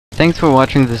Thanks for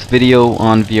watching this video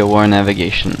on VOR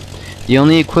navigation. The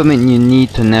only equipment you need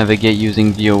to navigate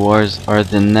using VORs are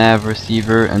the nav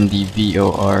receiver and the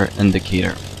VOR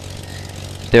indicator.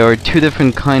 There are two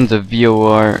different kinds of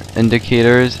VOR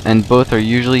indicators, and both are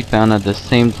usually found at the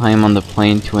same time on the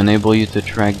plane to enable you to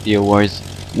track VORs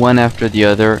one after the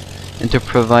other and to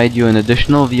provide you an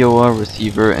additional VOR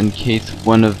receiver in case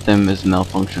one of them is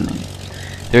malfunctioning.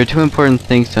 There are two important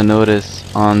things to notice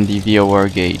on the VOR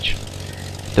gauge.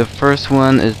 The first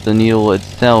one is the needle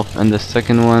itself, and the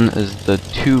second one is the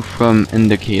to from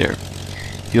indicator.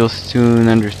 You'll soon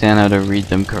understand how to read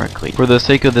them correctly. For the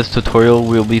sake of this tutorial,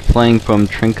 we'll be flying from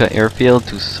Trinca Airfield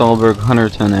to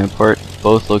Sahlberg-Hunterton Airport,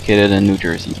 both located in New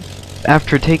Jersey.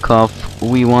 After takeoff,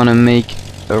 we want to make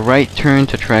a right turn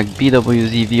to track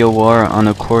BWZ VOR on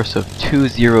a course of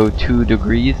 202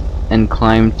 degrees and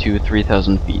climb to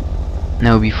 3,000 feet.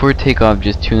 Now before takeoff,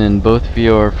 just tune in both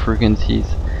VOR frequencies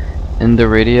in the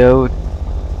radio.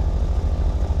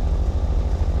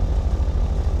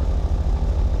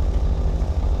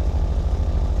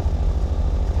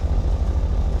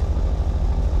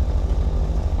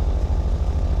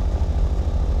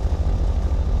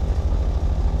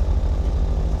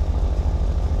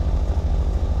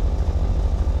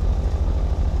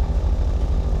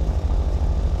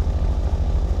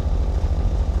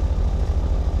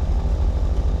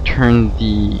 Turn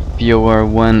the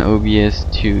VOR1 OBS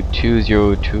to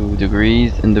 202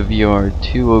 degrees and the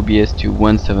VOR2 OBS to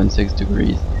 176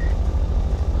 degrees.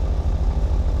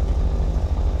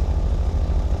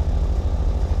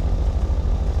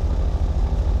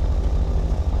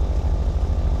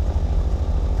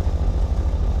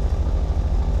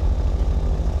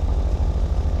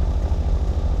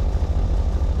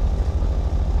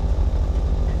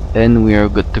 Then we are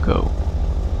good to go.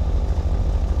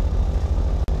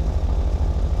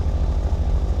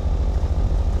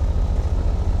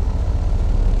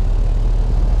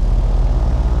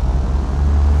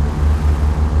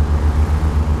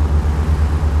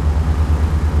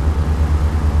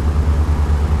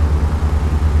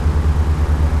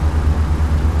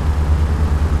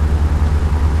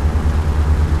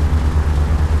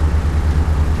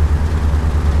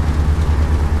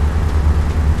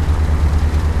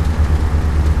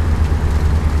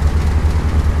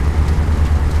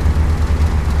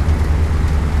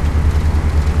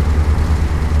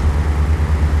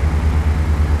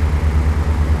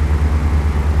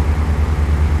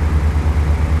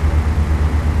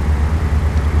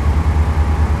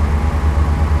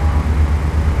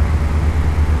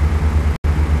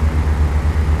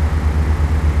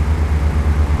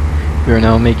 We are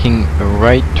now making a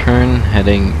right turn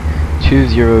heading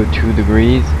 202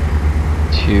 degrees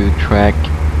to track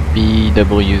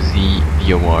BWZ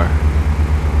VOR.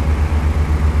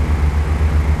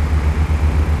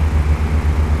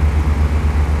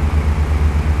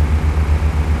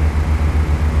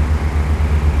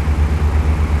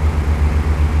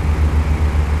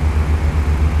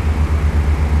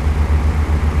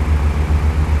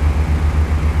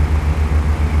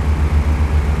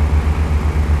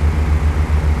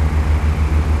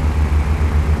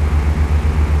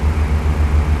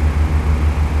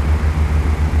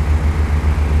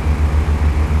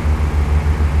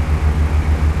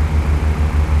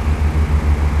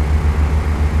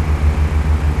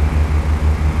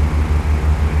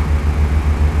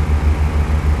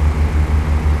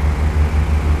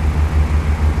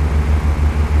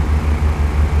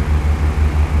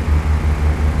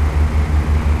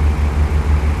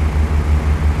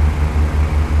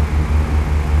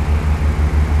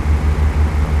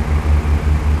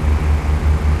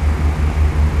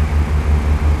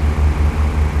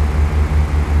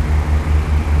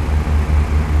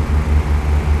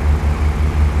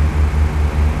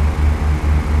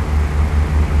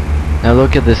 Now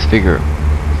look at this figure.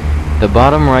 The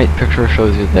bottom right picture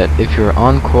shows you that if you're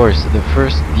on course, the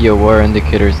first VOR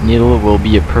indicator's needle will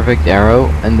be a perfect arrow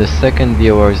and the second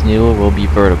VOR's needle will be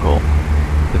vertical.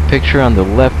 The picture on the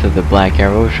left of the black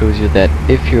arrow shows you that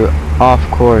if you're off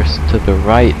course to the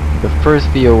right, the first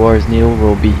VOR's needle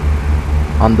will be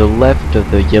on the left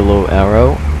of the yellow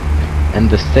arrow and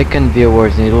the second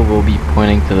VOR's needle will be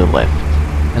pointing to the left.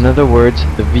 In other words,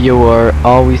 the VOR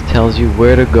always tells you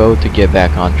where to go to get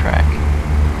back on track.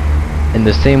 In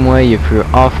the same way, if you're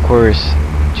off course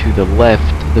to the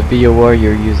left, the VOR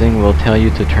you're using will tell you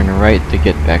to turn right to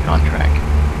get back on track.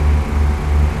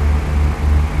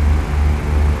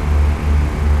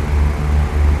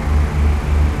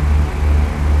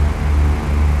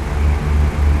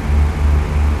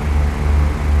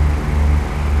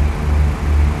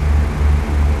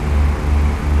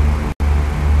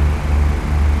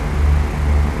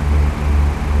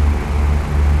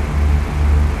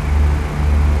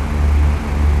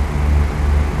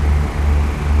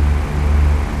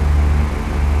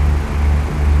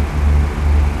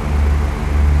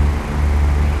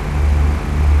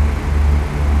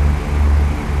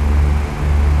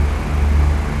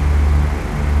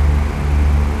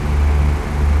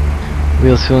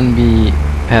 We'll soon be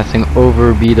passing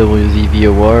over BWZ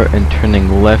VOR and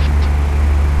turning left,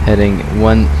 heading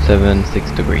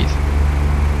 176 degrees.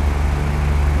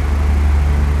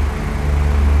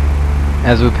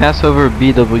 As we pass over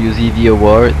BWZ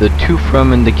VOR, the to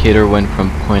from indicator went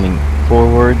from pointing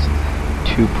forwards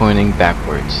to pointing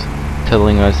backwards,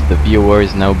 telling us the VOR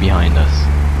is now behind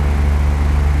us.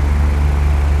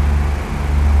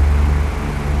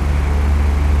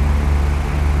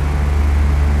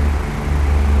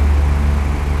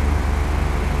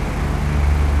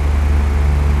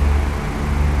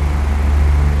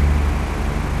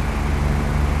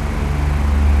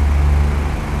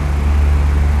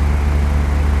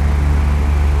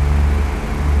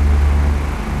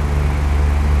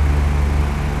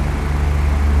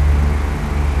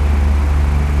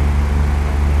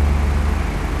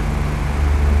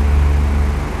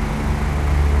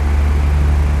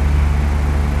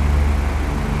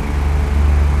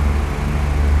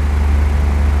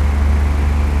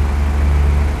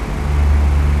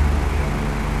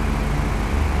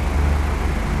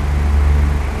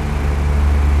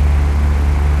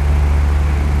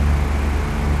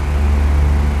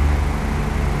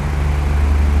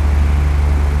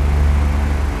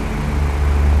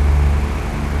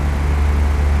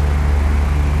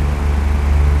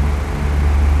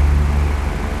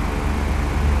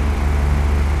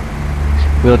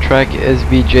 We'll track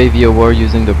SBJ VOR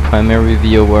using the primary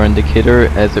VOR indicator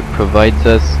as it provides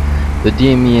us the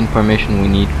DME information we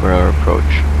need for our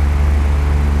approach.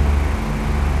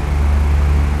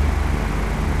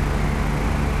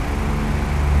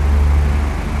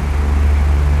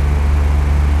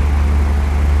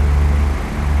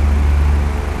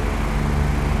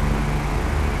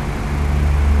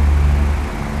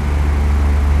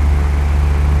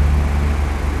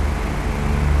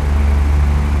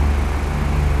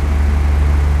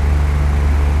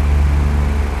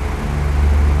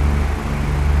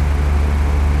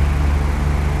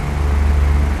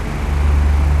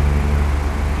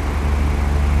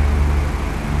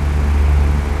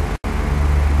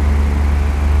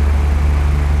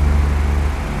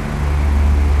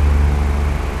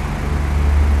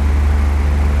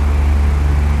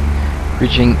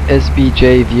 Reaching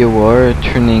SBJ VOR,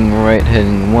 turning right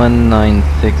heading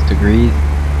 196 degrees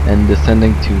and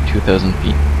descending to 2000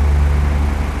 feet.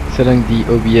 Setting the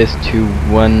OBS to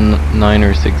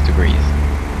 196 degrees.